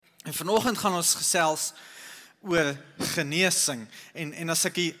En vanoggend gaan ons gesels oor genesing. En as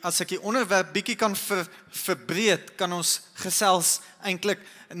ek die onderwerp bietjie kan verbreed, kan ons gesels eintlik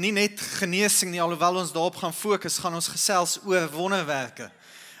nie net genesing nie, alhoewel ons daarop gaan fokus, gaan ons gesels oor wonderwerke.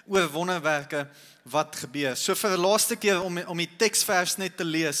 Oor wonderwerke wat gebeur. So vir die laaste keer om die teksvers net te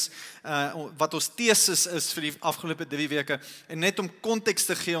lees, wat ons teses is vir die afgelope 3 weke, en net om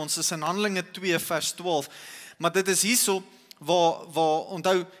konteks te gee, ons is in Handelinge 2 vers 12, maar dit is hierso, waar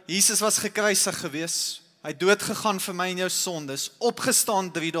onthou, Jesus was gekruisig gewees, hy dood gegaan vir my en jou sondes, opgestaan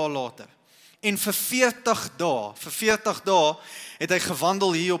 3 dae later, en vir 40 dae, het hy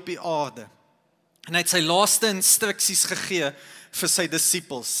gewandel hier op die aarde, en hy het sy laaste instruksies gegee, vir sy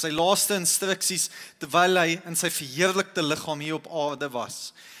disippels, sy laaste instruksies, terwyl hy in sy verheerlikte liggaam hier op aarde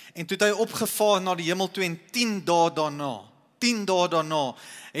was. En toe het hy opgevaar na die hemel toe, en 10 dae daarna,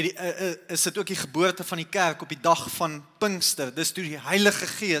 is dit ook die geboorte van die kerk op die dag van Pinkster, dis toe die Heilige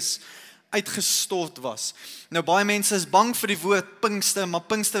Gees uitgestort was. Nou baie mense is bang vir die woord Pinkster, maar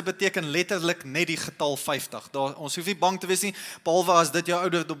Pinkster beteken letterlik net die getal 50. Ons hoef nie bang te wees nie, behalwe as dit jou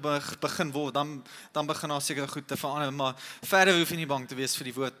ouderdom begin word, dan begin daar seker goed te verander, maar verder hoef jy nie bang te wees vir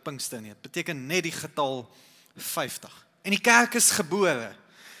die woord Pinkster nie. Dit beteken net die getal 50. En die kerk is gebore.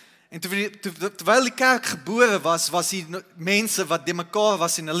 En terwyl die kerk gebore was hier mense wat de mekaar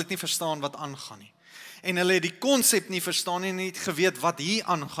was en hulle het nie verstaan wat aangaan nie. En hulle het die konsep nie verstaan en nie geweet wat hier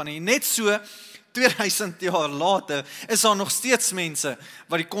aangaan nie. Net so, 2000 jaar later, is daar nog steeds mense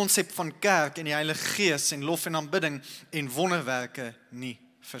wat die konsep van kerk en die Heilige Gees en lof en aanbidding en wonderwerke nie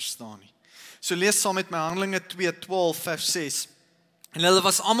verstaan nie. So lees saam met my Handelinge 2:12 vers 6. En hulle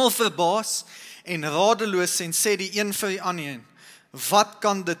was almal verbaas en radeloos en sê die een vir die ander, wat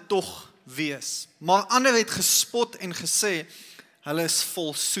kan dit tog wees? Maar ander het gespot en gesê, hulle is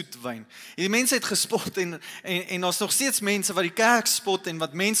vol soetwyn. Die mense het gespot en daar's nog steeds mense wat die kerk spot en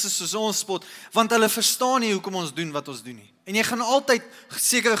wat mense soos ons spot, want hulle verstaan nie hoekom ons doen wat ons doen nie. En jy gaan altyd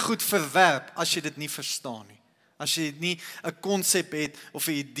sekere goed verwerp as jy dit nie verstaan nie. As jy nie 'n konsep het of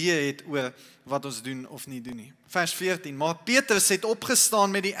 'n idee het oor wat ons doen of nie doen nie. Vers 14, maar Petrus het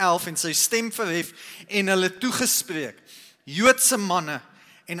opgestaan met die 11 en sy stem verhef en hulle toegespreek. Joodse manne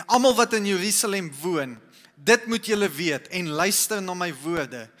en almal wat in Jerusalem woon, dit moet julle weet en luister na my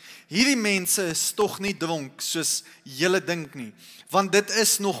woorde. Hierdie mense is tog nie dronk soos julle dink nie, want dit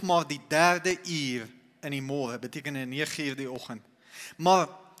is nog maar die 3de uur in die môre, beteken 9 uur die oggend. Maar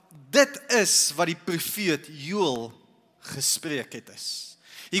dit is wat die profeet Joël gespreek het is.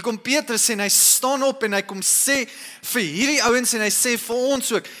 Hier kom Petrus en hy staan op en hy kom sê vir hierdie ouens en hy sê vir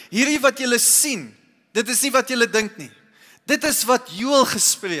ons ook, hierdie wat julle sien, dit is nie wat julle dink nie. Dit is wat Joël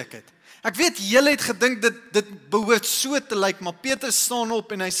gespreek het. Ek weet, julle het gedink dit behoort so te lyk, maar Petrus staan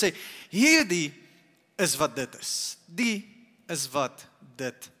op en hy sê, hierdie is wat dit is. Die is wat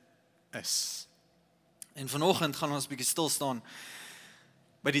dit is. En vanoggend gaan ons 'n bietjie stil staan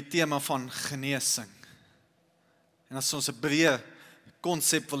by die tema van genesing. En as ons 'n breë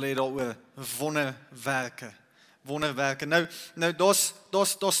konsep wil hê daaroor, wonderwerke. Nou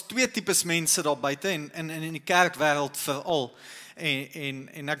daar's 2 tipes mense daar buite en in die kerkwêreld veral.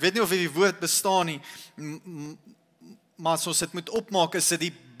 En ek weet nie of die woord bestaan nie, maar as ons dit moet opmaak, is dit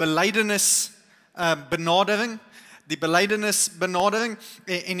die belydenis benadering,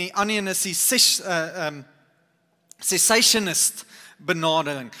 en die ander een is die cessationist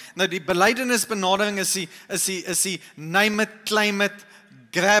benadering. Nou die belydenis benadering is die name it, claim it,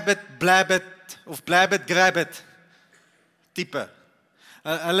 grab it, blab it, of blab it, grab it tipe.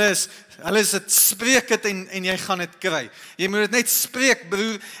 Hulle is dit, spreek dit en jy gaan dit kry. Jy moet dit net spreek,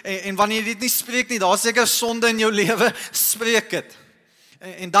 broer, en wanneer jy dit nie spreek nie, daar is seker sonde in jou lewe, spreek dit.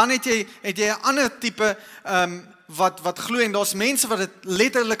 En dan het jy 'n ander tipe wat glo, en daar's mense wat dit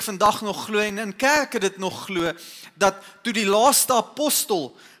letterlik vandag nog glo, en in kerke dit nog glo, dat toe die laaste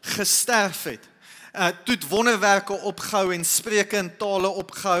apostel gesterf het, toe het wonderwerke opgehou en spreuke in tale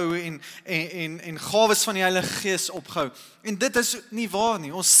opgehou en gawes van die Heilige Gees opgehou. En dit is nie waar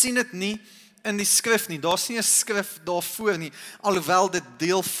nie. Ons sien dit nie in die skrif nie. Daar's nie 'n skrif daarvoor nie, alhoewel dit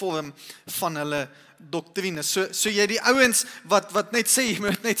deel vorm van hulle doktrine. So jy die ouens wat net sê jy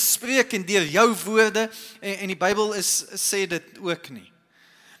moet net spreek en deur jou woorde en die Bybel sê dit ook nie.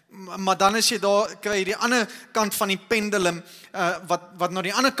 Maar dan as jy daar kry die ander kant van die pendulum wat na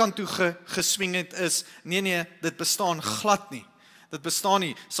die ander kant toe geswing het is, nee, dit bestaan glad nie. Dit bestaan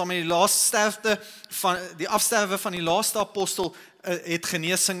nie. Saam met die afsterwe van die laaste apostel het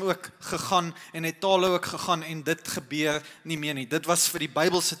genesing ook gegaan en het tale ook gegaan en dit gebeur nie meer nie. Dit was vir die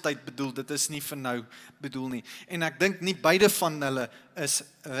Bybelse tyd bedoel, dit is nie vir nou bedoel nie. En ek dink nie beide van hulle is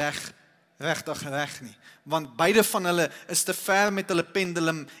regtig reg nie. Want beide van hulle is te ver met hulle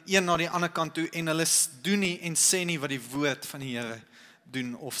pendulum een na die ander kant toe en hulle doen nie en sê nie wat die woord van die Here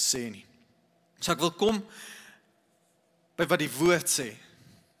doen of sê nie. So ek wil kom by wat die woord sê.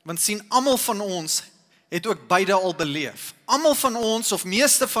 Want sien, almal van ons het ook beide al beleef. Almal van ons, of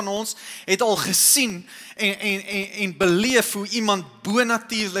meeste van ons, het al gesien en beleef hoe iemand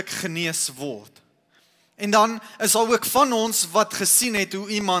bonatuurlik genees word. En dan is al ook van ons wat gesien het hoe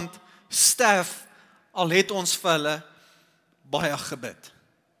iemand sterf, al het ons vir hulle baie gebid.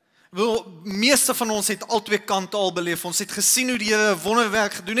 Meeste van ons het al twee kante al beleef. Ons het gesien hoe die Here 'n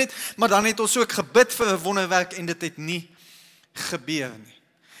wonderwerk gedoen het, maar dan het ons ook gebid vir 'n wonderwerk en dit het nie gebeur nie.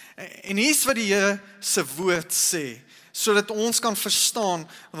 En hier's wat die Here se woord sê, sodat ons kan verstaan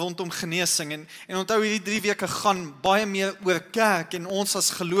rondom genesing. En onthou, hierdie 3 weke gaan baie meer oor kerk en ons as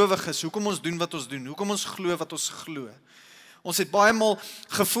gelowiges, hoekom ons doen wat ons doen, hoekom ons glo wat ons glo. Ons het baie maal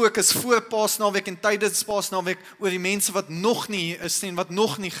gefokus voor Paasnaweek en tydens Paasnaweek oor die mense wat nog nie hier is nie en wat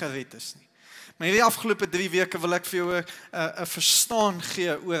nog nie gered is nie. Maar hierdie afgelope 3 weke wil ek vir jou 'n verstaan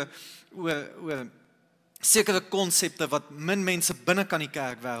gee oor sekere konsepte wat min mense binne kan die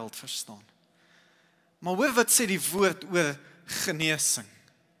kerkwêreld verstaan. Maar hoor wat sê die woord oor genesing.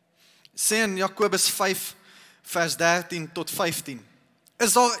 Sê in Jakobus 5 vers 13 tot 15.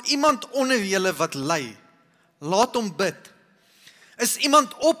 Is daar iemand onder julle wat ly? Laat hom bid. Is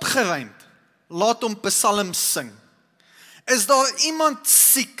iemand opgeruimd? Laat hom psalms sing. Is daar iemand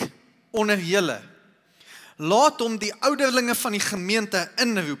siek onder julle? Laat hom die ouderlinge van die gemeente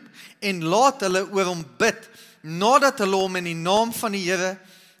inroep en laat hulle oor hom bid, nadat hulle hom in die naam van die Here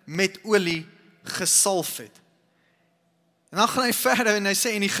met olie gesalf het. En dan gaan hy verder en hy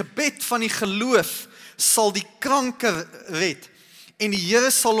sê, en die gebed van die geloof sal die kranke red, en die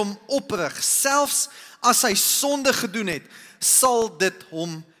Here sal hom oprig, selfs as hy sonde gedoen het, sal dit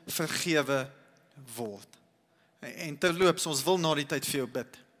hom vergewe word. En terloops, ons wil na die tyd vir jou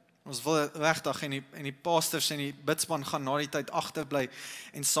bid. Ons wil regtig en die pastors en die bidspan gaan na die tyd agterbly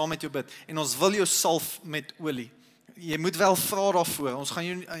en saam met jou bid. En ons wil jou salf met olie. Jy moet wel vra daarvoor. Ons gaan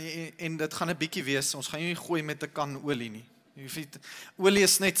jou, en dit gaan 'n bietjie wees, ons gaan jou nie gooi met 'n kan olie nie. Olie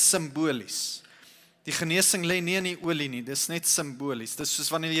is net simbolies. Die genesing lê nie in die olie nie, dis net simbolies. Dis soos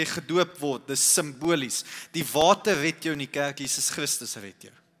wanneer jy gedoop word, dis simbolies. Die water red jou in die kerk, Jesus Christus red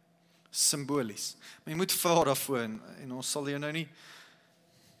jou. Simbolies. Maar jy moet vra daarvoor en ons sal jou nou nie,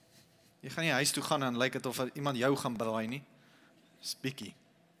 jy gaan nie huis toe gaan en lyk dit of iemand jou gaan braai nie. Dis bietjie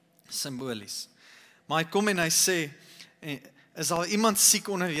simbolies. Maar hy kom en hy sê, is daar iemand siek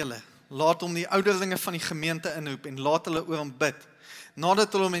onder julle? Laat hom die ouderlinge van die gemeente inroep en laat hulle oor hom bid.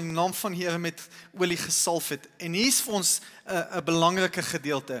 Nadat hulle hom in die naam van die Here met olie gesalf het. En hier is vir ons 'n belangrike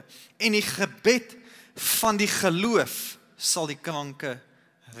gedeelte. En die gebed van die geloof sal die kranke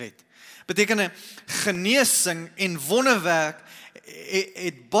red. Beteken genesing en wonderwerk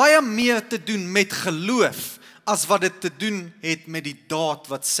het baie meer te doen met geloof as wat dit te doen het met die daad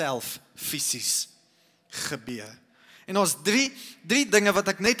wat self fisies gebeur. En ons drie dinge wat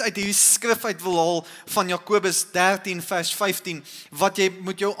ek net uit hierdie skrif uit wil haal van Jakobus 13 vers 15, wat jy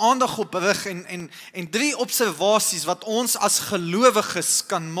moet jou aandag op rig en 3 observasies wat ons as gelowiges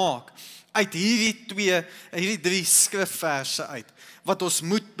kan maak uit hierdie 3 skrifverse uit, wat ons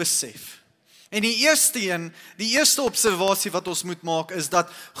moet besef. En die eerste observasie wat ons moet maak is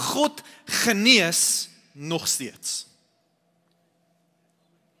dat God genees nog steeds.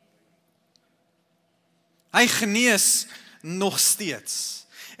 Hy genees nog steeds.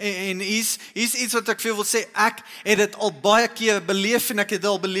 En is iets wat ek veel wil sê, ek het dit al baie keer beleef en ek het dit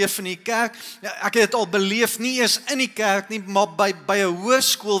al beleef in die kerk. Ek het dit al beleef nie eers in die kerk nie, maar by 'n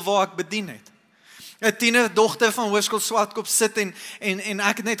hoërskool waar ek bedien het. 'n tienerdogter van Hoërskool Swartkop sit en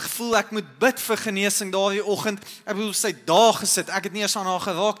ek het net gevoel ek moet bid vir genesing daardie oggend. Ek bedoel, sy daar gesit. Ek het nie eens aan haar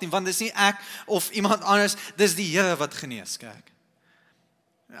geraak nie, want dis nie ek of iemand anders, dis die Here wat genees, kerk.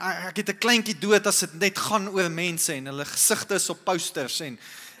 Ek het 'n kleintjie dood as dit net gaan oor mense en hulle gesigte is op posters en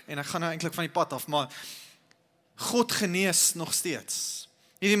ek gaan nou eintlik van die pad af, maar God genees nog steeds.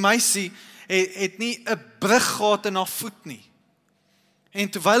 Hierdie meisie het nie 'n brug gehad in haar voet nie. En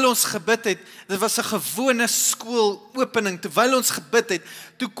terwyl ons gebid het, dit was 'n gewone skoolopening, terwyl ons gebid het,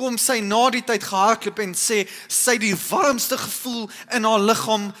 toe kom sy na die tyd gehardloop en sê, sy het die warmste gevoel in haar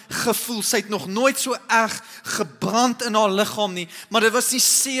liggaam gevoel, sy het nog nooit so erg gebrand in haar liggaam nie, maar dit was nie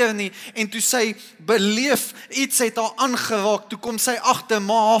seer nie, en toe sy beleef, iets het haar aangeraak, toe kom sy agter,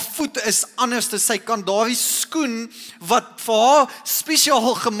 maar haar voet is anders, sy kan daardie skoen, wat vir haar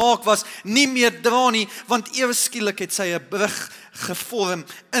spesiaal gemaak was, nie meer dra nie, want ewe skielik het sy 'n brug gevorm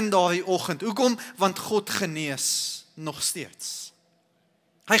in daardie oggend. Hoekom? Want God genees nog steeds.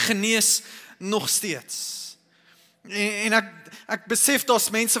 Hy genees nog steeds. En ek besef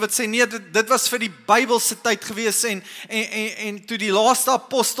daar's mense wat sê, nee, dit was vir die Bybelse tyd gewees, en toe die laaste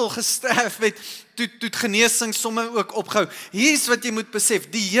apostel gesterf het, toe genesing sommer ook opgehou. Hier is wat jy moet besef,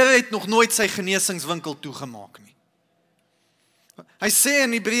 die Here het nog nooit sy genesingswinkel toegemaak nie. Hy sê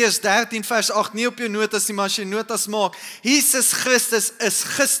in Hebreërs 13 vers 8, nie op jou notas nie, maar as jy notas maak, Jesus Christus is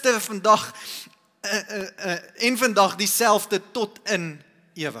gister, vandag en vandag dieselfde tot in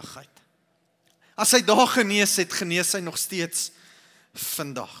ewigheid. As hy daar genees het, genees hy nog steeds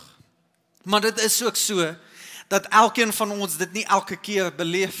vandag. Maar dit is ook so, dat elkeen van ons dit nie elke keer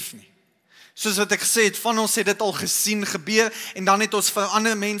beleef nie. Soos wat ek gesê het, van ons het dit al gesien gebeur, en dan het ons vir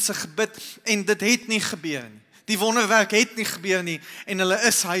ander mense gebid, en dit het nie gebeur nie. Die wonderwerk het nie gebeur nie, en hulle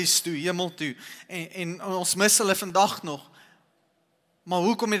is huis toe, hemel toe, en ons mis hulle vandag nog. Maar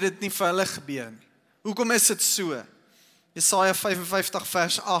hoekom het dit nie vir hulle gebeur nie? Hoekom is dit so? Jesaja 55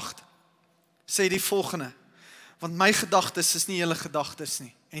 vers 8 sê die volgende, want my gedagtes is nie julle gedagtes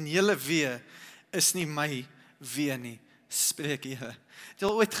nie, en julle wee is nie my wee nie, spreek Here. Het jy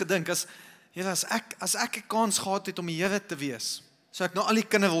al ooit gedink, as ek 'n kans gehad het om die Here te wees, sou ek na al die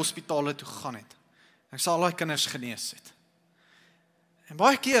kinderhospitale toe gegaan het, ek sal al die kinders genees het. En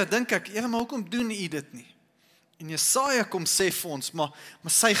baie keer dink ek, Here, maar hoekom doen U dit nie? En Jesaja kom sê vir ons, maar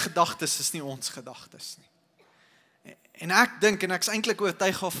sy gedagtes is nie ons gedagtes nie. En ek dink, en ek is eintlik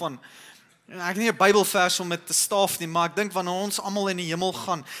oortuig daarvan, ek het nie 'n Bybelvers om dit te staaf nie, maar ek dink wanneer ons almal in die hemel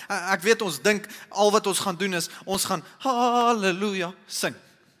gaan, ek weet ons dink, al wat ons gaan doen is, ons gaan halleluja sing.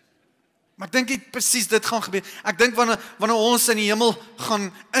 Maar ek dink nie presies dit gaan gebeur. Ek dink wanneer ons in die hemel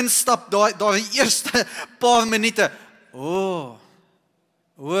gaan instap, daar die eerste paar minute,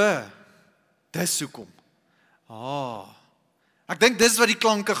 dis hoekom. Ek dink dis wat die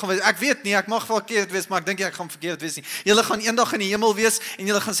klanke gaan wees. Ek weet nie, ek mag verkeerd wees, maar ek dink ek gaan verkeerd wees nie. Julle gaan eendag in die hemel wees, en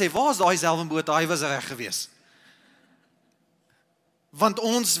julle gaan sê, waar is daai selwenboot, hy was reg gewees. Want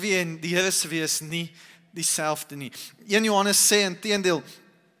ons wee en die Here se wee is nie dieselfde nie. 1 Johannes sê inteendeel,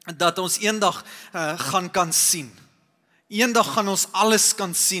 dat ons eendag gaan kan sien. Eendag gaan ons alles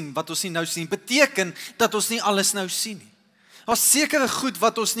kan sien, wat ons nie nou sien. Beteken, dat ons nie alles nou sien nie. Daar's sekere goed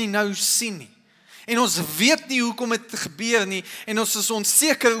wat ons nie nou sien nie. En ons weet nie hoekom dit gebeur nie, en ons is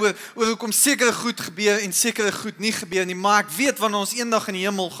onseker oor hoekom sekere goed gebeur, en sekere goed nie gebeur nie, maar ek weet, wanneer ons eendag in die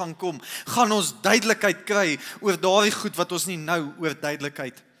hemel gaan kom, gaan ons duidelikheid kry, oor daardie goed, wat ons nie nou oor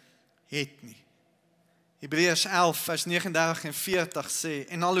duidelikheid het nie. Hebreërs 11 vers 39 en 40 sê,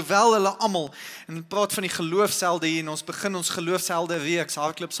 en alhoewel hulle almal, en het praat van die geloofshelde hier, en ons begin ons geloofshelde reeks,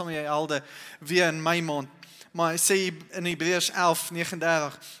 hardloop saam met jy helde, weer in my maand, maar hy sê in Hebreërs 11,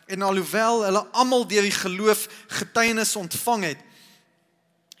 39, en alhoewel hulle almal deur die geloof getuienis ontvang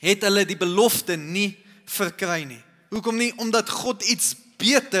het hulle die belofte nie verkry nie. Hoekom nie? Omdat God iets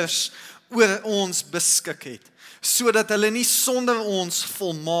beters oor ons beskik het, sodat hulle nie sonder ons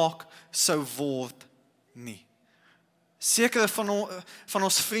volmaak sou word nie. Sekere van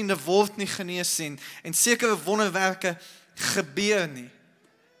ons vriende word nie genees en sekere wonderwerke gebeur nie.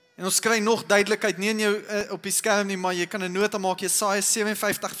 En ons kry nog duidelikheid, nie in jou op die skerm nie, maar jy kan 'n nota maak. Jesaja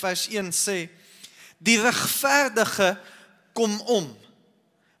 57 vers 1 sê, die regverdige kom om.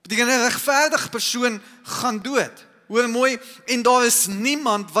 Beteken 'n regverdige persoon gaan dood. Hoor mooi, en daar is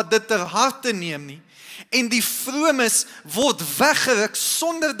niemand wat dit ter harte neem nie. En die vromes word weggeruk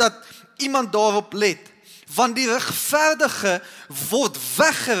sonder dat iemand daarop let. Want die regverdige word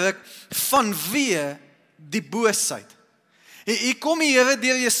weggeruk vanweë die boosheid. Hier kom die Here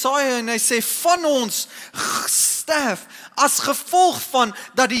deur Jesaja en hy sê, van ons sterf as gevolg van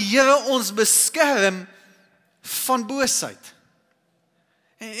dat die Here ons beskerm van boosheid.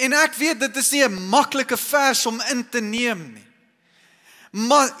 En ek weet, dit is nie 'n maklike vers om in te neem nie.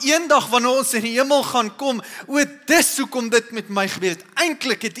 Maar eendag wanneer ons in die hemel gaan kom, dis hoekom dit met my gebeur het.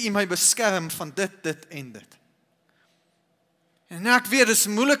 Eintlik het U my beskerm van dit en dit. En ek weet, dit is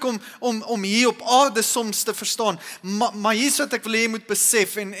moeilik om hier op aarde soms te verstaan, maar hier is wat ek wil hê jy moet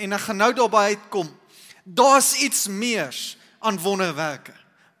besef, en ek gaan nou daarby uitkom. Daar's iets meer aan wonderwerke.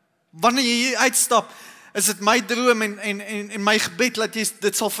 Wanneer jy hier uitstap, is dit my droom en my gebed dat jy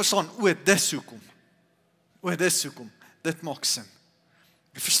dit sal verstaan. Dis hoekom. Dis hoekom. Dit maak sin.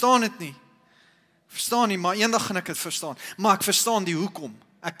 Ek verstaan dit nie. Verstaan nie, maar eendag gaan ek dit verstaan. Maar ek verstaan die hoekom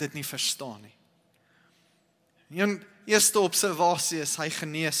ek dit nie verstaan nie. Een eerste observasie is, hy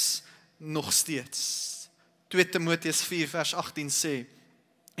genees nog steeds. 2 Timoteus 4 vers 18 sê,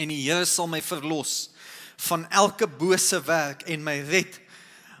 en die Here sal my verlos van elke bose werk en my red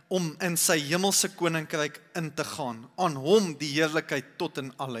om in sy hemelse koninkryk in te gaan. Aan hom die heerlikheid tot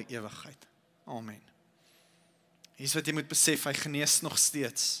in alle ewigheid. Amen. Hier's wat jy moet besef, hy genees nog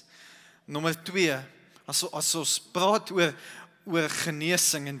steeds. Nommer 2, as ons praat oor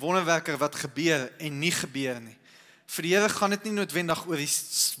genesing en wonderwerke wat gebeur en nie gebeur nie. Vir die Here gaan dit nie noodwendig oor die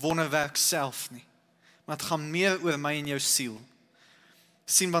wonderwerk self nie, maar dit gaan meer oor my en jou siel.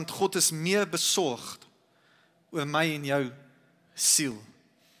 Sien, want God is meer besorgd oor my en jou siel.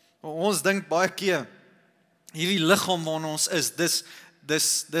 Ons dink baie keer, hierdie liggaam waarin ons is,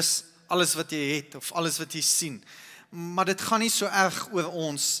 dis alles wat jy het, of alles wat jy sien. Maar dit gaan nie so erg oor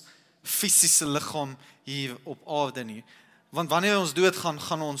ons fisiese liggaam hier op aarde nie. Want wanneer ons doodgaan,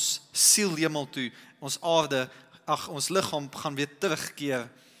 gaan ons siel hemel toe, ons liggaam gaan weer terugkeer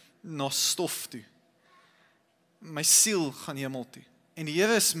na stof toe. My siel gaan hemel toe. En die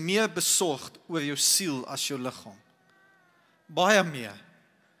Here is meer besorgd oor jou siel as jou liggaam. Baie meer.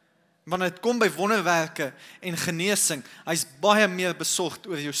 Wanneer dit kom by wonderwerke en genesing, hy's baie meer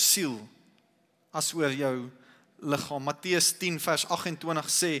besorgd oor jou siel as oor jou liggaam. Matteus 10 vers 28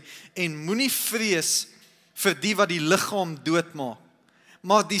 sê, en moenie vrees vir die wat die liggaam doodmaak,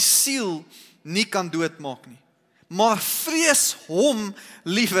 maar die siel nie kan doodmaak nie. Maar vrees hom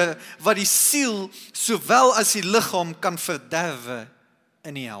liewer wat die siel sowel as die liggaam kan verderwe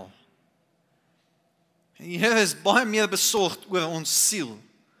in die hel. En die Here is baie meer besorgd oor ons siel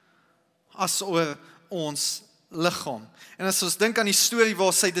as oor ons liggaam. En as ons dink aan die storie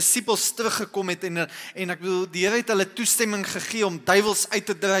waar sy disippels teruggekom het en ek bedoel, die Here het hulle toestemming gegee om duiwels uit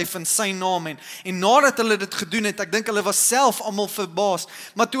te dryf in sy naam en nadat hulle dit gedoen het, ek dink hulle was self almal verbaas,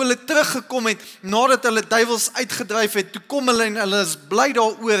 maar toe hulle teruggekom het, nadat hulle duiwels uitgedryf het, toe kom hulle en hulle is bly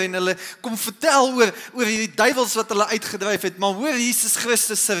daaroor en hulle kom vertel oor hierdie duiwels wat hulle uitgedryf het, maar hoor Jesus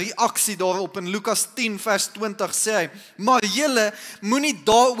Christus se reaksie daarop in Lukas 10 vers 20 sê hy, maar julle moenie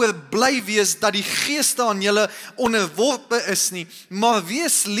daaroor bly wees dat die geeste aan julle onderworpe is nie, maar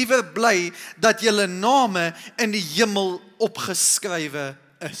wees liewer bly dat julle name in die hemel opgeskrywe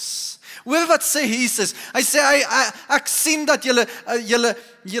is. Hoor wat sê Jesus? Hy sê, ek sien dat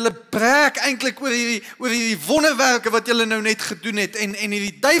julle breek eintlik oor hierdie wonderwerke wat julle nou net gedoen het en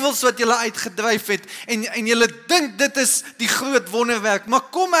hierdie duiwels wat julle uitgedryf het en julle dink dit is die groot wonderwerk, maar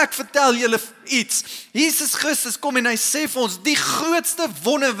kom ek vertel julle iets. Jesus Christus kom en hy sê vir ons, die grootste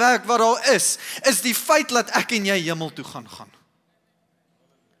wonderwerk wat daar is die feit dat ek en jy hemel toe gaan.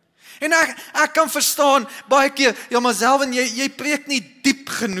 En ek kan verstaan, baie keer, ja maar Selwyn, jy preek nie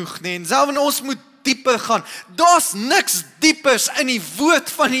diep genoeg nie, en Selwyn, ons moet dieper gaan. Daar's niks diepers in die woord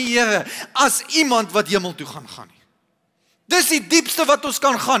van die Here, as iemand wat hemel toe gaan nie. Dis die diepste wat ons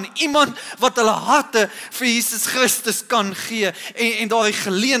kan gaan, iemand wat hulle harte vir Jesus Christus kan gee, en daardie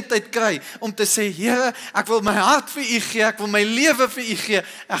geleentheid kry, om te sê, Here, ek wil my hart vir U gee, ek wil my lewe vir U gee,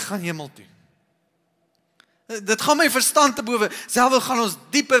 ek gaan hemel toe. Dit gaan my verstand te bowe, selfs gaan ons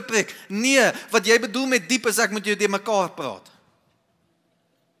dieper preek. Nee, wat jy bedoel met diep is, ek moet jou deur mekaar praat.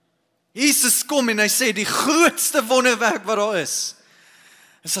 Jesus kom en hy sê, die grootste wonderwerk wat daar is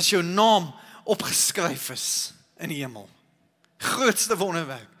as jou naam opgeskryf is in die hemel. Grootste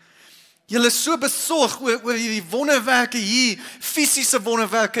wonderwerk. Julle is so besorg oor hierdie wonderwerke hier, fisiese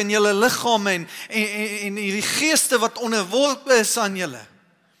wonderwerke in julle liggame en hierdie geeste wat onderworpe is aan julle.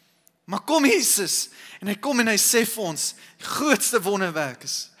 Maar kom Jesus, en hy kom en hy sê vir ons, die grootste wonderwerk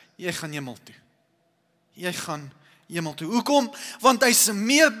is, jy gaan hemel toe. Jy gaan hemel toe. Hoekom? Want hy's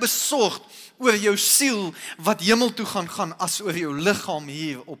meer besorgd oor jou siel wat hemel toe gaan as oor jou liggaam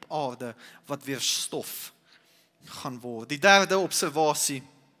hier op aarde wat weer stof gaan word. Die derde observasie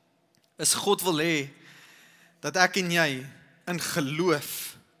is God wil hê dat ek en jy in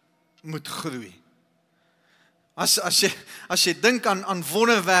geloof moet groei. As jy dink aan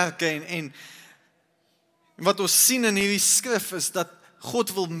wonderwerke en wat ons sien in hierdie skrif is dat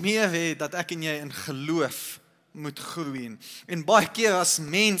God wil meer hê dat ek en jy in geloof moet groei. En baie keer as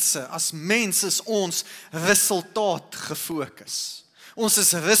mens is ons resultaat gefokus. Ons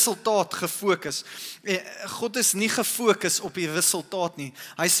is resultaat gefokus. God is nie gefokus op die resultaat nie,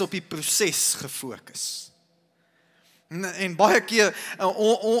 hy is op die proses gefokus. En baie keer,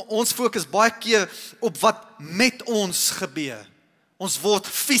 ons fokus baie keer op wat met ons gebeur. Ons word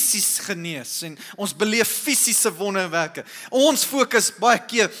fisies genees en ons beleef fisiese wonderwerke. Ons fokus baie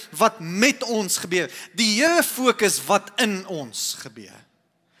keer wat met ons gebeur. Die Here fokus wat in ons gebeur.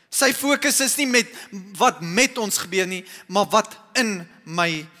 Sy fokus is nie met wat met ons gebeur nie, maar wat in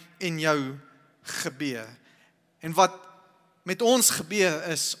my en jou gebeur. En wat met ons gebeur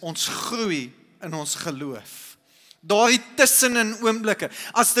is, ons groei in ons geloof. Daardie tussenin oomblikke,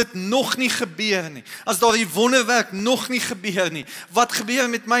 as dit nog nie gebeur nie, as daardie wonderwerk nog nie gebeur nie, wat gebeur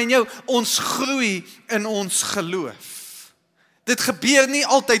met my en jou? Ons groei in ons geloof. Dit gebeur nie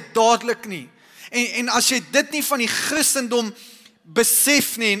altyd dadelik nie. En as jy dit nie van die Christendom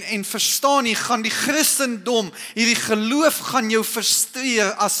besef nie en verstaan nie, gaan die Christendom, hierdie geloof gaan jou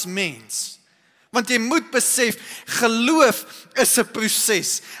frustreer as mens. Want jy moet besef, geloof is 'n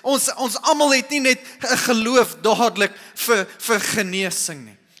proses. Ons almal het nie net 'n geloof dadelik vir genesing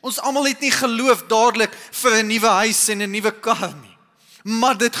nie. Ons almal het nie geloof dadelik vir 'n nuwe huis en 'n nuwe kar nie.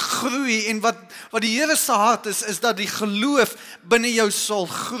 Maar dit groei en wat die Here se hart is dat die geloof binne jou sal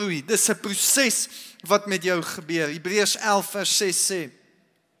groei. Dis 'n proses wat met jou gebeur. Hebreërs 11 vers 6 sê,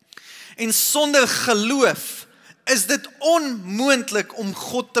 en sonder geloof is dit onmoontlik om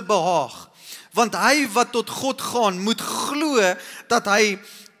God te behaag. Want hy wat tot God gaan, moet glo dat hy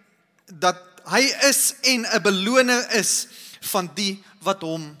is en 'n beloner is van die wat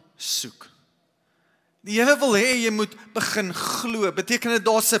hom soek. Die Here wil hê jy moet begin glo. Beteken dit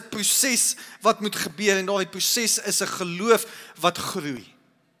daar's 'n proses wat moet gebeur en daardie proses is 'n geloof wat groei.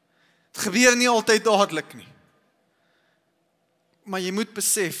 Dit gebeur nie altyd dadelik nie. Maar jy moet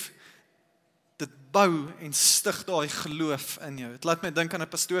besef, dit bou en stig daai geloof in jou. Dit laat my dink aan 'n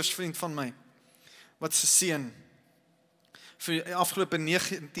pastoorsvriend van my, wat sy seun vir die afgelope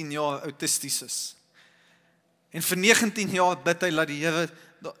 19 jaar autisties is. En vir 19 jaar bid hy dat die Here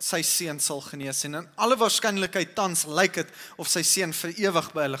sy seun sal genees. En in alle waarskynlikheid tans lyk dit of sy seun vir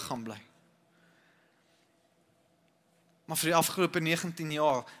ewig by hulle gaan bly. Maar vir die afgelope 19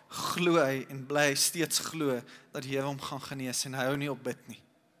 jaar glo hy en bly hy steeds glo dat die Here hom gaan genees en hy hou nie op bid nie.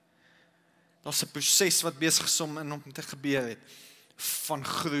 Daar's 'n proses wat besig is om in hom te gebeur het van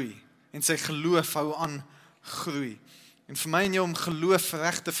groei. En sy geloof hou aan groei. En vir my en jou om geloof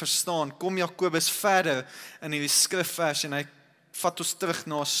reg te verstaan, kom Jakobus verder in hierdie skrifvers en hy vat ons terug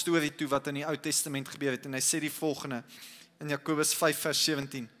na 'n storie toe wat in die Ou Testament gebeur het. En hy sê die volgende in Jakobus 5 vers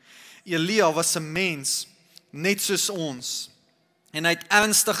 17. Elia was 'n mens net soos ons en hy het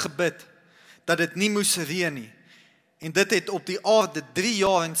ernstig gebid dat dit nie moes reën nie. En dit het op die aarde 3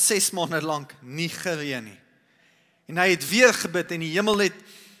 jaar en 6 maande lank nie gereën nie. En hy het weer gebid en die hemel het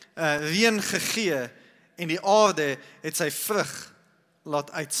reën gegee en die aarde het sy vrug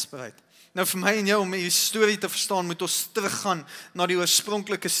laat uitsprei. Nou vir my en jou om hierdie storie te verstaan, moet ons teruggaan na die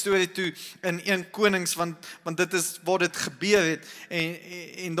oorspronklike storie toe in 1 Konings, want dit is waar dit gebeur het.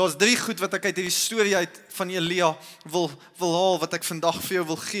 En daar's 3 goed wat ek uit hierdie storie uit van Elia wil haal, wat ek vandag vir jou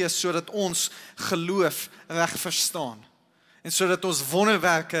wil gee, sodat ons geloof reg verstaan. En sodat ons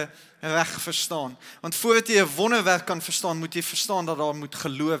wonderwerke reg verstaan. Want voordat jy 'n wonderwerk kan verstaan, moet jy verstaan dat daar moet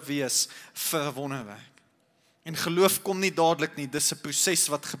geloof wees vir 'n wonderwerk. En geloof kom nie dadelik nie, dis 'n proses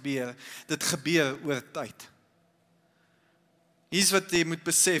wat gebeur. Dit gebeur oor tyd. Hier's wat jy moet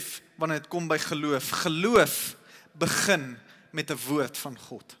besef wanneer dit kom by geloof. Geloof begin met 'n woord van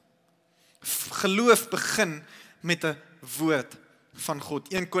God. Geloof begin met 'n woord van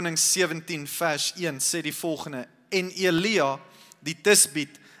God. 1 Konings 17 vers 1 sê die volgende: en Elia, die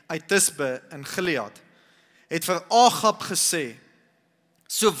Tisbiet uit Tisbe in Gilead, het vir Agab gesê: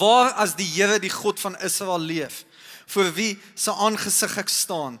 so waar as die Here, die God van Israel leef, voor wie se aangesig ek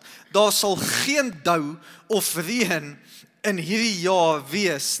staan, daar sal geen dou of reën in hierdie jaar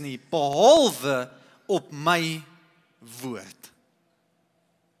wees nie, behalwe op my woord.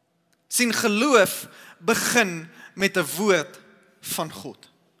 Sien, geloof begin met 'n woord van God.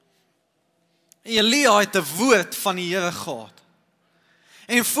 Elia het 'n woord van die Here gehad.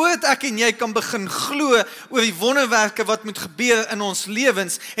 En voordat ek en jy kan begin glo oor die wonderwerke wat moet gebeur in ons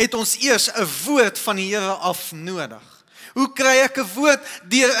lewens, het ons eers 'n woord van die Here af nodig. Hoe kry ek 'n woord?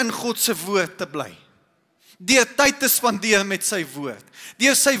 Deur in God se woord te bly. Deur tyd te spandeer met sy woord.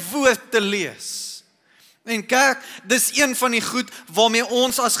 Deur sy woord te lees. En kerk, dis een van die goed waarmee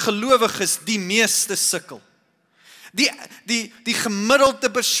ons as gelowiges die meeste sukkel. Die gemiddelde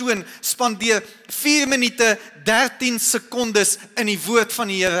persoon spandeer 4 minute 13 sekondes in die woord van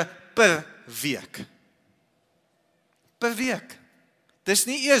die Here per week. Per week. Dis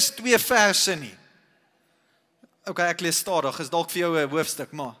nie eers 2 verse nie. Okay, ek lees stadig, is dalk vir jou 'n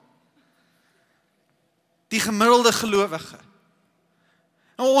hoofstuk, maar die gemiddelde gelowige.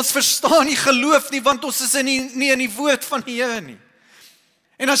 Nou, ons verstaan nie geloof nie, want ons is nie in die woord van die Here nie.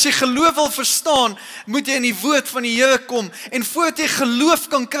 En as jy geloof wil verstaan, moet jy in die woord van die Here kom. En voordat jy geloof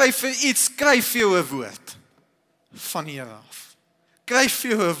kan kry vir iets, kry vir jou 'n woord van die Here af. Kry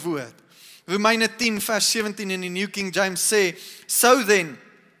vir jou 'n woord. Romeine 10 vers 17 in die New King James sê, so then,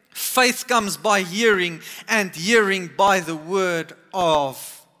 faith comes by hearing, and hearing by the word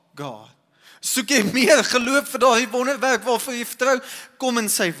of God. Soek jy meer geloof vir daai wonderwerk waarvoor jy vertrou, kom in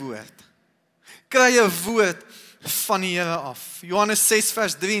sy woord. Kry 'n woord van die Here af. Johannes 6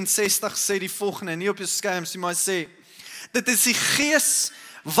 vers 63 sê die volgende, nie op jou skerm, maar hy sê, dit is die Gees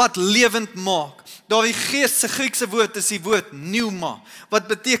wat lewend maak. Daardie Gees se Griekse woord is die woord pneuma, wat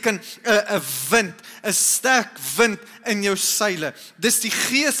beteken 'n wind, 'n sterk wind in jou seile. Dis die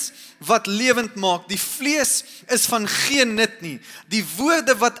Gees wat lewend maak. Die vlees is van geen nut nie. Die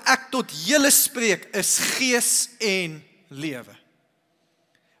woorde wat ek tot julle spreek is gees en lewe.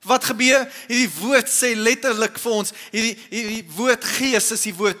 Wat gebeur? Hierdie woord sê letterlik vir ons, hierdie woord gees is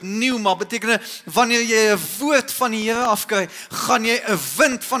die woord pneuma, beteken wanneer jy 'n woord van die Here afkry, gaan jy 'n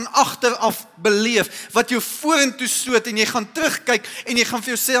wind van agter af beleef, wat jou vorentoe stoot en jy gaan terugkyk en jy gaan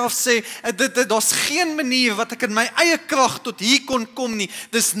vir jouself sê, daar's geen manier wat ek in my eie krag tot hier kon kom nie,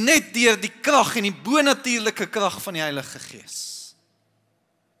 dis net deur die krag en die bonatuurlike krag van die Heilige Gees.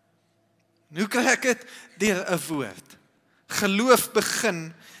 En hoe kry ek dit? Deur 'n woord. Geloof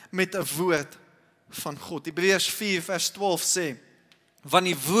begin met 'n woord van God. Hebreërs 4 vers 12 sê, want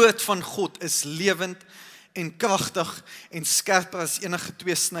die woord van God is lewend en kragtig en skerper as enige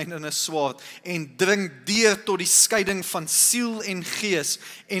tweesnydende swaard en dring deur tot die skeiding van siel en gees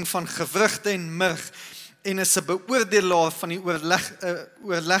en van gewrigte en murg en is 'n beoordelaar van die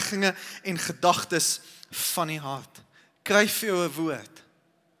oorlegginge en gedagtes van die hart. Kry vir jou 'n woord.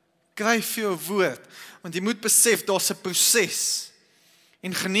 Kry vir jou 'n woord, want jy moet besef daar's 'n proses.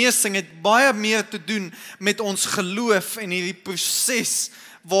 En genesing het baie meer te doen met ons geloof en hierdie proses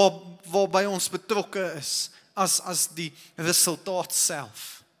waarby ons betrokke is as die resultaat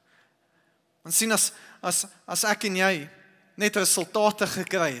self. Want sien as ek en jy net resultate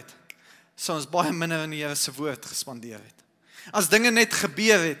gekry het, sou ons baie minder in die Here se woord gespandeer het. As dinge net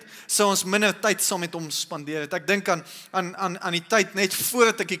gebeur het, sou ons minder tyd saam met hom spandeer het. Ek dink aan die tyd net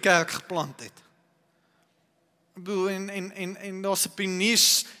voordat ek die kerk geplant het. En daar's 'n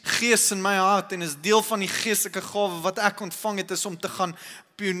pioniersgees in my hart en is deel van die geestelike gawe wat ek ontvang het, is om te gaan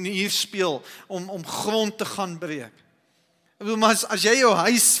pionier speel, om grond te gaan breek. Maar as jy jou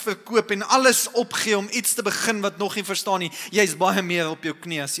huis verkoop en alles opgee om iets te begin wat nog nie verstaan nie, jy's baie meer op jou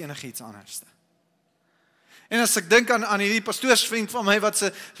knie as enigiets anders. En as ek dink aan hierdie pastoorsvriend van my wat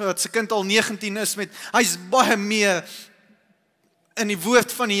se kind al 19 is hy's baie meer in die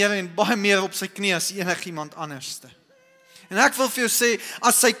woord van die Here en baie meer op sy knie as enigiemand anderste. En ek wil vir jou sê,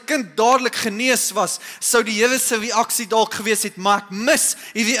 as sy kind dadelik genees was, sou die Here se reaksie dalk gewees het, maar ek mis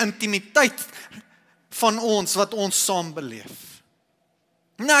hierdie intimiteit van ons wat ons saam beleef.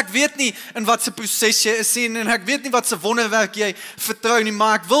 Nou, ek weet nie in wat se proses jy is en ek weet nie wat se wonderwerk jy vertrou nie,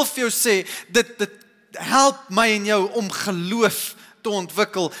 maar ek wil vir jou sê, dit help my en jou om geloof te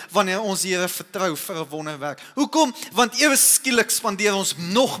ontwikkel wanneer ons die Here vertrou vir 'n wonderwerk. Hoekom? Want ewe skielik spandeer ons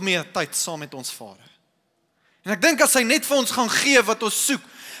nog meer tyd saam met ons Vader. En ek dink as hy net vir ons gaan gee wat ons soek,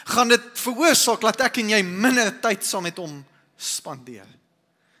 gaan dit veroorsaak dat ek en jy minder tyd saam met hom spandeer.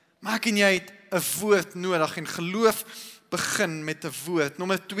 Maar ek en jy het 'n woord nodig en geloof begin met 'n woord.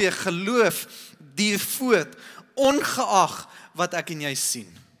 Nommer 2, geloof duur voort ongeag wat ek en jy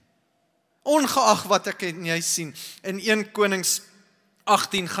sien. Ongeag wat ek en jy sien. In 1 Konings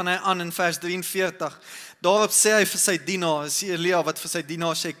 18 gaan hy aan in vers 43. Daarop sê hy vir sy dienaar, is Elia wat vir sy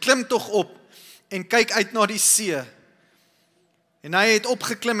dienaar sê, klim tog op en kyk uit na die see. En hy het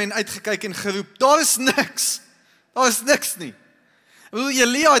opgeklim en uitgekyk en geroep, daar is niks nie.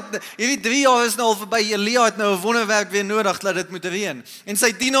 Elia het, hierdie 3 jaar is nou al verby, Elia het nou 'n wonderwerk weer nodig, dat dit moet reën. En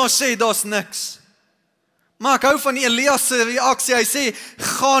sy dienaar sê, daar's niks. Maar ek hou van Elia se reaksie, hy sê,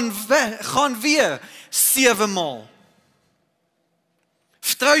 gaan weer 7 maal.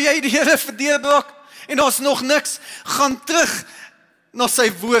 Vertrou jy die Here vir deurbraak en daar's nog niks, gaan terug na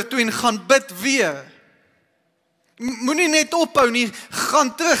sy woord toe en gaan bid weer. Moenie net ophou nie,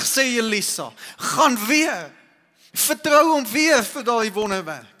 gaan terug, sê Elisa, gaan weer. Vertrou hom weer vir daai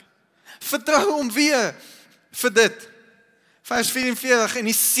wonderwerk. Vertrou hom weer vir dit. Vers 44, en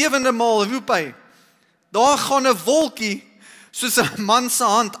die 7de maal roep hy, daar gaan 'n wolkie soos 'n man se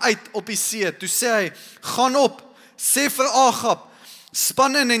hand uit op die see. Toe sê hy, gaan op, sê vir Agab,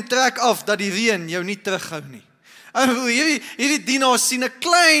 span in en trek af dat die reën jou nie terughou nie. Hierdie dienaar sien 'n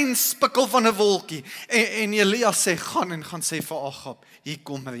klein spikkel van 'n wolkie en Elia sê, gaan sê vir Agab, hier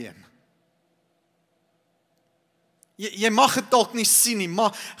kom reën. Jy mag dit dalk nie sien nie,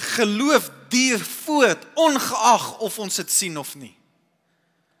 maar geloof duur voort, ongeag of ons dit sien of nie.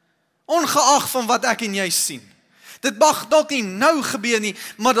 Ongeag van wat ek en jy sien. Dit mag dalk nie nou gebeur nie,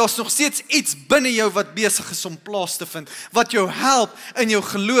 maar daar's nog steeds iets binne jou wat besig is om plaas te vind, wat jou help in jou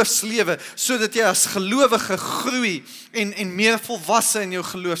geloofslewe, sodat jy as gelowige groei en meer volwasse in jou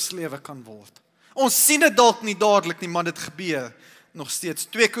geloofslewe kan word. Ons sien dit dalk nie dadelik nie, maar dit gebeur nog steeds.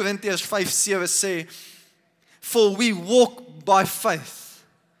 2 Korintiërs 5:7 sê, for we walk by faith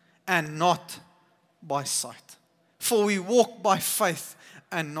and not by sight. For we walk by faith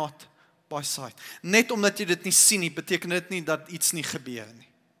and not by sight. Net omdat jy dit nie sien nie, beteken dit nie dat iets nie gebeur nie.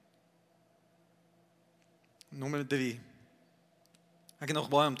 Nommer 3. Ek het nog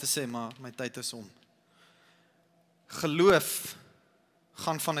baie om te sê, maar my tyd is om. Geloof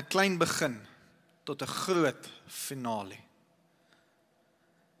gaan van 'n klein begin tot 'n groot finale.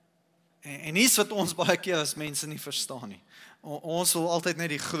 En iets wat ons baie keer as mense nie verstaan nie. Ons wil altyd net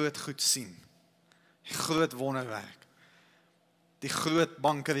die groot goed sien. Die groot wonderwerk. Die groot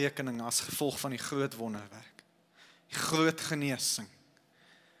bankrekening as gevolg van die groot wonderwerk. Die groot genesing.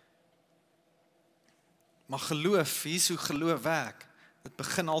 Maar geloof, hier is hoe geloof werk. Dit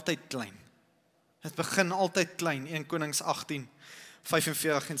begin altyd klein. Dit begin altyd klein. 1 Konings 18,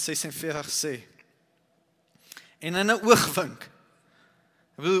 45 en 46 sê. En in 'n oogwink.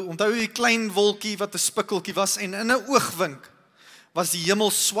 Onthou die klein wolkie wat 'n spikkeltjie was, en in 'n oogwink was die hemel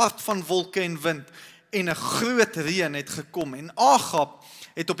swart van wolke en wind, en 'n groot reën het gekom, en Agab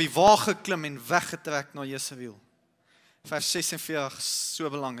het op die wa geklim en weggetrek na Jesreel. Vers 46, so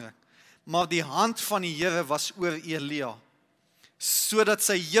belangrik. Maar die hand van die Here was oor Elia, sodat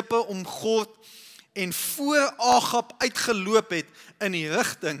sy heupe omgord en voor Agab uitgeloop het in die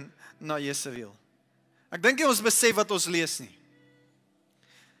rigting na Jesreel. Ek dink jy ons besef wat ons lees nie.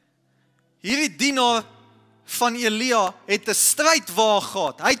 Hierdie dienaar van Elia het 'n strydwa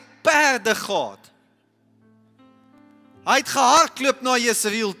gehad. Hy het perde gehad. Hy het gehardloop na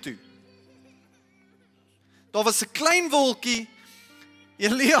Jesreel toe. Daar was 'n klein wolkie.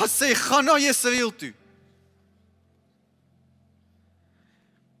 Elia sê, gaan na Jesreel toe.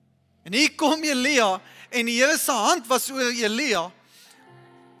 En hier kom Elia, en die Here se hand was oor Elia.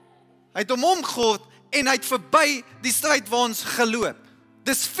 Hy het hom omgord, en hy het verby die strydwaans geloop.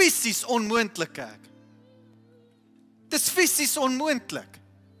 Dis fisies onmoontlik, kerk. Dis fisies onmoontlik.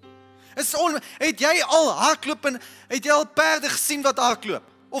 Het jy al hardloop en het jy al perde gesien wat hardloop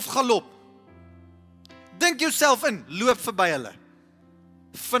of galop? Dink jouself in, loop verby hulle.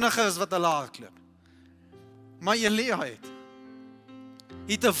 Vinniger as wat hulle hardloop. Maar Elia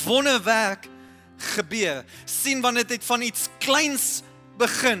het 'n wonderwerk gebeur. Sien wanneer dit van iets kleins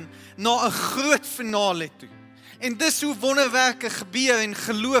begin na 'n groot finale toe. En dis hoe wonderwerke gebeur en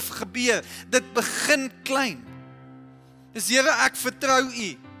geloof gebeur. Dit begin klein. Dis Here, ek vertrou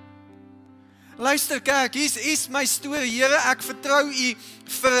U. Luister kerk, hier is my storie. Here, ek vertrou U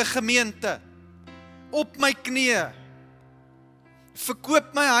vir 'n gemeente. Op my knieë.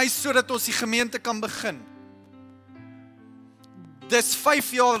 Verkoop my huis sodat ons die gemeente kan begin. Dis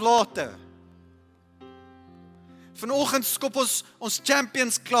 5 jaar later. Vanoggend skop ons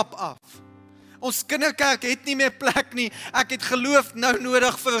Champions Club af. Ons kinderkerk het nie meer plek nie. Ek het geloof nou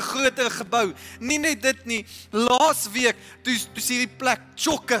nodig vir 'n groter gebou. Nie net dit nie. Laas week, toe hierdie plek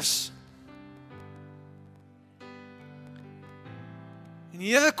chokkers. En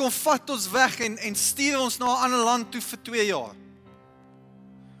die Here kom vat ons weg en stuur ons na 'n ander land toe vir 2 jaar.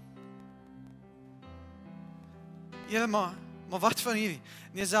 Here, maar wat van hierdie?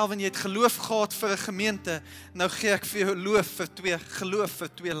 Nee, selfs jy het geloof gehad vir 'n gemeente, nou gee ek vir jou geloof vir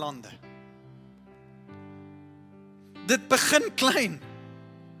 2 lande. Dit begin klein.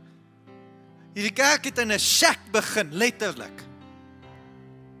 Hierdie kerk het in 'n shack begin, letterlik.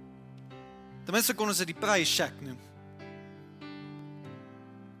 Ten minste kon ons dit die Praai Shack noem.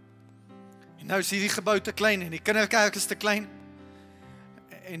 En nou is hierdie gebou te klein en die kinderkerk is te klein.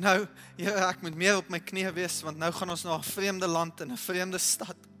 En nou, Here, ek moet meer op my knieë wees, want nou gaan ons na 'n vreemde land in 'n vreemde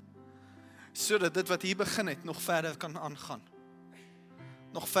stad. Sodat dit wat hier begin het, nog verder kan aangaan.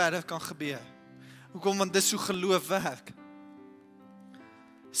 Nog verder kan gebeur. Hoekom? Want dis hoe geloof werk.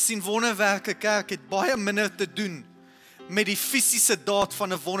 Sien, wonderwerke kerk het baie minder te doen met die fisiese daad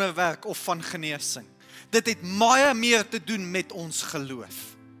van 'n wonderwerk of van genesing. Dit het baie meer te doen met ons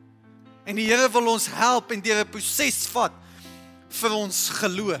geloof. En die Here wil ons help en deur 'n proses vat vir ons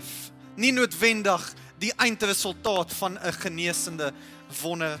geloof. Nie noodwendig die eindresultaat van 'n genesende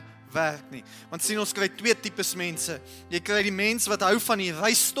wonderwerk nie. Want sien, ons kry 2 tipes mense. Jy kry die mens wat hou van die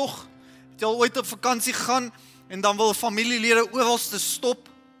reistog. Het jy al ooit op vakansie gaan en dan wil familielede oral te stop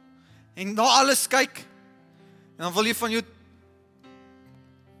en na alles kyk en dan wil jy van jou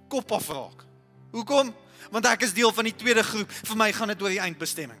kop afraak. Hoekom? Want ek is deel van die tweede groep. Vir my gaan dit oor die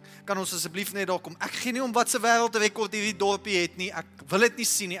eindbestemming. Kan ons asseblief net daar kom? Ek gee nie om wat se wêreldrekord hierdie dorpie het nie. Ek wil dit nie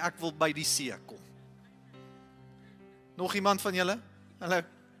sien nie. Ek wil by die see kom. Nog iemand van julle? Hallo.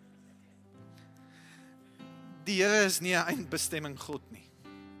 Die Here is nie 'n eindbestemming God nie.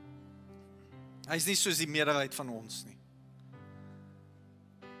 Hy is nie soos die meerderheid van ons nie.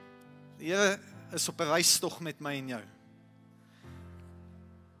 Die Here is op 'n reistog met my en jou.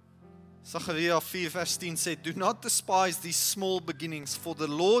 Zachariah 4 vers 10 sê, do not despise these small beginnings, for the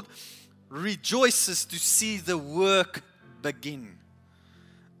Lord rejoices to see the work begin.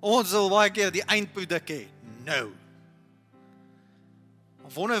 Ons sal baie keer die eindproduk hê. No.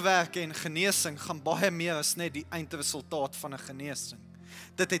 Wonderwerke en genesing gaan baie meer as net die eindresultaat van 'n genesing.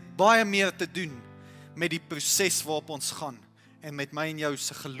 Dit het baie meer te doen met die proses waarop ons gaan en met my en jou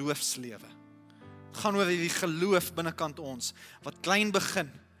se geloofslewe. Het gaan oor hierdie geloof binnekant ons, wat klein begin,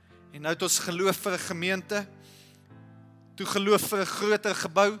 en nou het ons geloof vir 'n gemeente, toe geloof vir 'n groter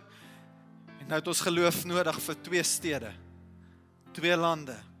gebou, en nou het ons geloof nodig vir 2 stede, 2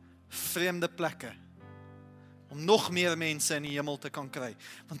 lande, vreemde plekke, om nog meer mense in die hemel te kan kry.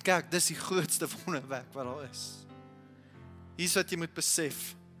 Want kyk, dis die grootste wonderwerk wat daar is. Hier is wat jy moet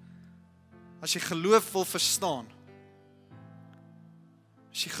besef. As jy geloof wil verstaan,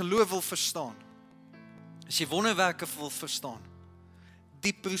 as jy wonderwerke wil verstaan,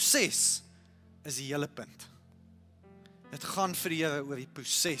 die proses is die hele punt. Dit gaan vir die Here oor die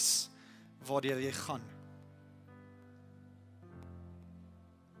proses waardeur jy gaan.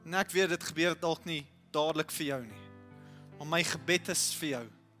 En ek weet, dit gebeur dalk nie dadelik vir jou nie. Maar my gebed is vir jou,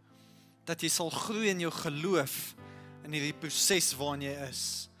 dat jy sal groei in jou geloof, in hierdie proses waarin jy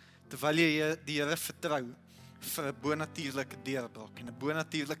is, terwyl jy die Here vertrou, vir 'n bonatuurlike deurbraak, en 'n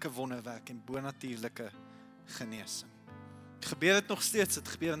bonatuurlike wonderwerk, en bonatuurlike genesing. Gebeur dit nog steeds, dit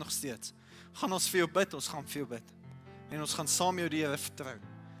gebeur nog steeds. Gaan ons vir jou bid, ons gaan vir jou bid. En ons gaan saam jou die Here vertrou.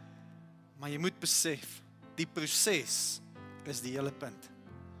 Maar jy moet besef, die proses is die hele punt.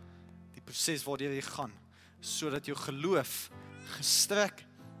 Die proses waardeur jy gaan, sodat jou geloof gestrek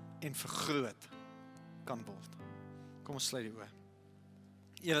en vergroot kan word. Kom ons sluit die oë.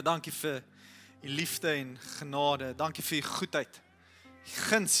 Here, dankie vir u liefde en genade. Dankie vir u goedheid.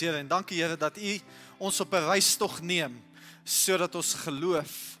 Guns, Here, en dankie, Here, dat u ons op 'n reistog neem, sodat ons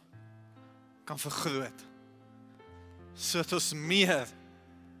geloof kan vergroot. Sodat ons meer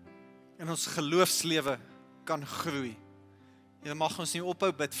in ons geloofslewe kan groei. Here, mag ons nie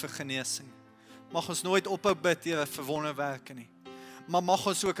ophou bid vir genesing. Mag ons nooit ophou bid, Here, vir wonderwerke nie. Maar mag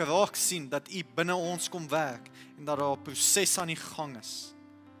ons ook raak sien dat u binne ons kom werk en dat daar 'n proses aan die gang is.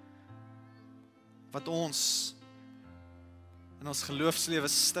 Wat ons in ons geloofslewe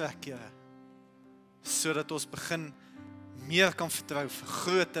strek, Here, sodat ons begin meer kan vertrou vir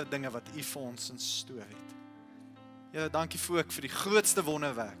groter dinge wat u vir ons in stoor het. Here, dankie ook vir die grootste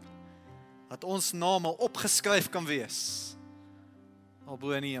wonderwerk, dat ons name opgeskryf kan wees, al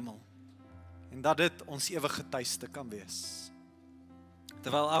bo in die hemel, en dat dit ons ewige tuiste kan wees.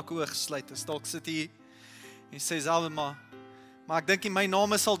 Terwyl elke oog gesluit is, dalk sit hier en sê self maar ek dink nie my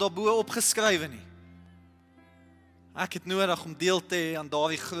naam sal daarbo opgeskrywe nie. Ek het nodig om deel te hê aan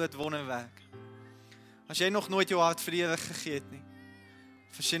daardie groot wonderwerk. As jy nog nooit jou hart vir die Here gegee het nie,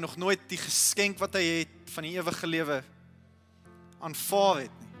 of as jy nog nooit die geskenk wat hy het van die ewige lewe aanvaar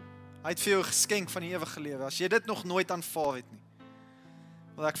het nie. Hy het vir jou 'n geskenk van die ewige lewe. As jy dit nog nooit aanvaar het nie,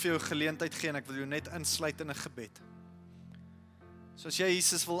 wil ek vir jou geleentheid gee en ek wil jou net insluit in 'n gebed. So as jy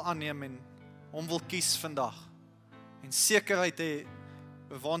Jesus wil aanneem en hom wil kies vandag, en sekerheid hê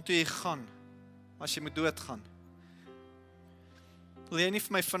oor waartoe jy gaan, as jy moet doodgaan, wil jy nie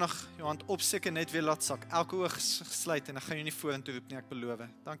vir my vinnig jou hand opsteek en net weer laat sak, elke oog gesluit, en ek gaan jou nie vorentoe roep nie, ek beloof.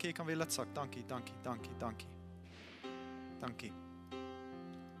 Dankie, jy kan weer laat sak, dankie.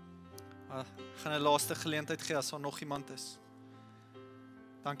 Ek gaan 'n laaste geleentheid gee as daar nog iemand is.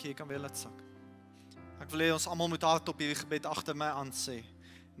 Dankie, jy kan weer laat sak. Ek wil hê ons almal moet hardop hierdie gebed agter my aan sê.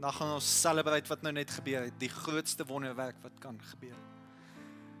 En dan gaan ons celebrate wat nou net gebeur het, die grootste wonderwerk wat kan gebeur.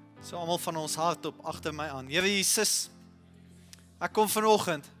 So almal van ons hardop agter my aan. Here Jesus, ek kom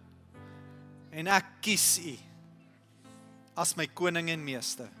vanoggend en ek kies U as my koning en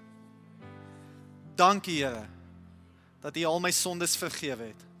meester. Dankie, Here, dat U al my sondes vergewe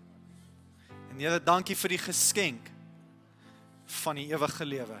het. En Here, dankie vir die geskenk van die ewige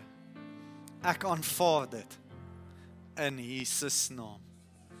lewe. Ek aanvaar dit in Jesus naam.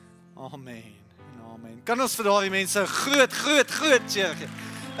 Amen. Amen. Kan ons vir daardie mense 'n groot cheer gee?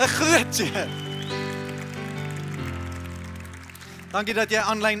 'n groot cheer. Dankie dat jy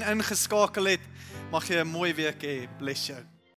aanlyn ingeskakel het. Mag jy 'n mooi week hê. Bless jou.